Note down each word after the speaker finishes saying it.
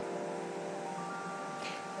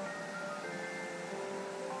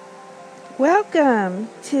Welcome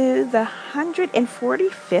to the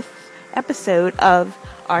 145th episode of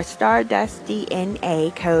our Stardust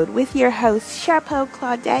DNA Code with your host, Chapeau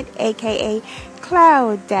Claudette, aka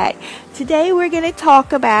Claudette. Today we're going to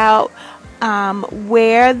talk about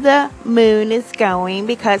where the moon is going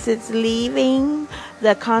because it's leaving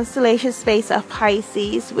the constellation space of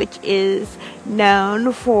Pisces, which is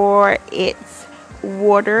known for its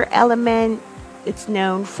water element. It's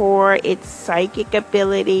known for its psychic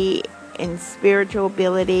ability and spiritual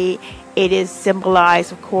ability. It is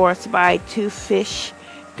symbolized, of course, by two fish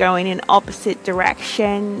going in opposite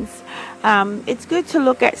directions. It's good to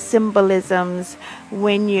look at symbolisms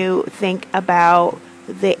when you think about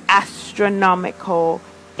the astronomical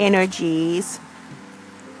energies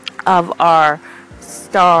of our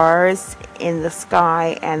stars in the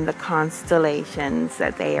sky and the constellations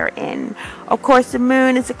that they are in. Of course, the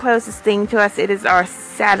moon is the closest thing to us. It is our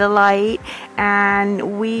satellite,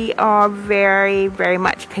 and we are very, very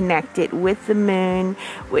much connected with the moon,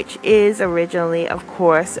 which is originally, of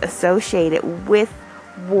course, associated with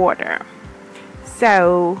water.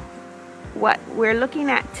 So, what we're looking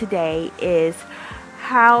at today is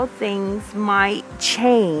how things might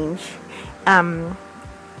change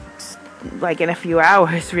like in a few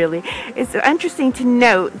hours, really. It's interesting to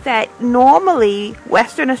note that normally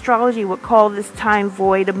Western astrology would call this time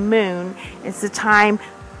void of moon. It's the time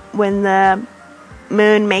when the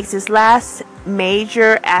moon makes its last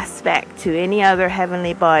major aspect to any other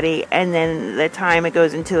heavenly body, and then the time it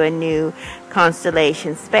goes into a new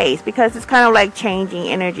constellation space, because it's kind of like changing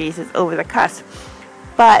energies. It's over the cusp.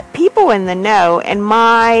 But people in the know, and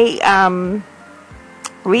my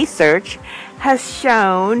research has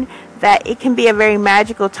shown that it can be a very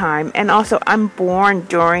magical time. And also, I'm born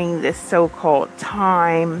during this so-called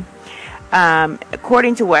time,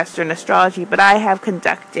 according to Western astrology, but I have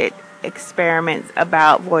conducted experiments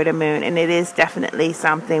about void of moon, and it is definitely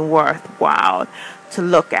something worthwhile to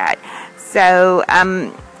look at. So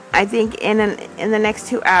I think in the next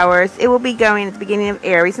 2 hours, it will be going at the beginning of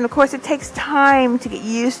Aries. And of course, it takes time to get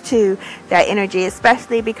used to that energy,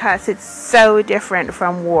 especially because it's so different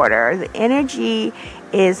from water. The energy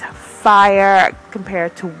is fire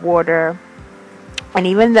compared to water. And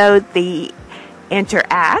even though they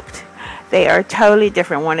interact, they are totally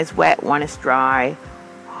different. One is wet, one is dry.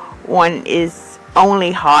 One is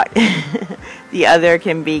only hot. The other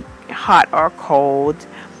can be hot or cold.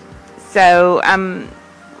 So,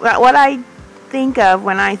 what I think of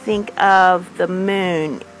when I think of the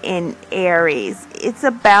moon in Aries, it's a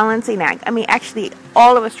balancing act. I mean, actually,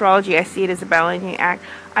 all of astrology, I see it as a balancing act.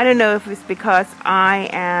 I don't know if it's because I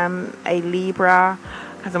am a Libra,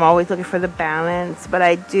 because I'm always looking for the balance, but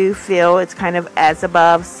I do feel it's kind of as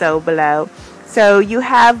above, so below. So you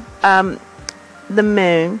have the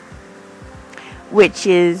moon, which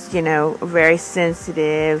is, a very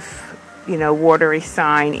sensitive, watery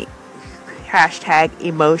sign, hashtag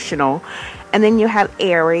emotional. And then you have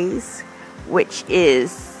Aries, which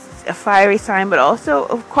is a fiery sign, but also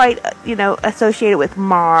quite, associated with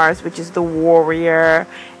Mars, which is the warrior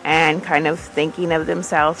and kind of thinking of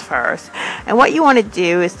themselves first. And what you want to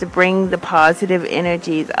do is to bring the positive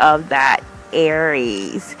energies of that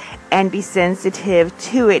Aries and be sensitive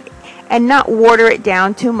to it and not water it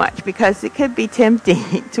down too much, because it could be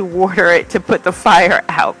tempting to water it to put the fire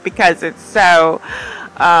out because it's so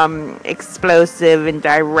explosive and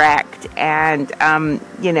direct and,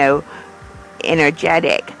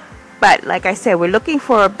 energetic. But like I said, we're looking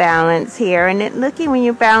for a balance here. And when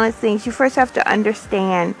you balance things, you first have to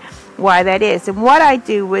understand why that is. And what I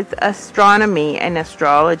do with astronomy and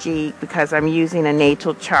astrology, because I'm using a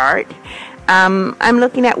natal chart, I'm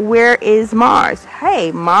looking at where is Mars.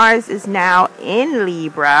 Hey, Mars is now in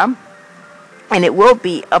Libra, and it will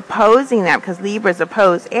be opposing that because Libra is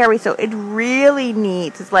opposed Aries. So it really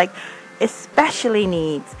especially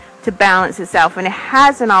needs to balance itself. And it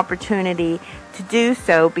has an opportunity to do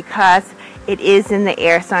so because it is in the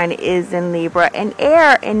air sign, it is in Libra. And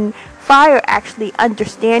air and fire actually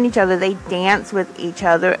understand each other. They dance with each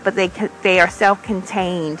other, but they are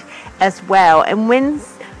self-contained as well. And when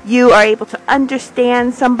you are able to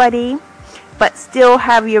understand somebody, but still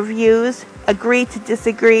have your views, agree to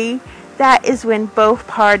disagree, that is when both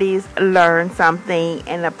parties learn something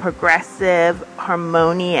in a progressive,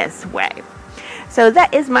 harmonious way. So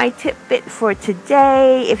that is my tidbit for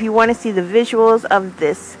today. If you want to see the visuals of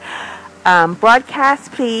this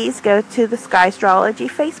broadcast, please go to the Sky Astrology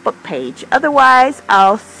Facebook page. Otherwise,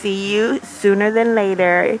 I'll see you sooner than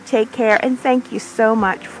later. Take care, and thank you so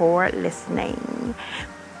much for listening.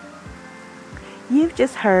 You've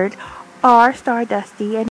just heard our Stardusty and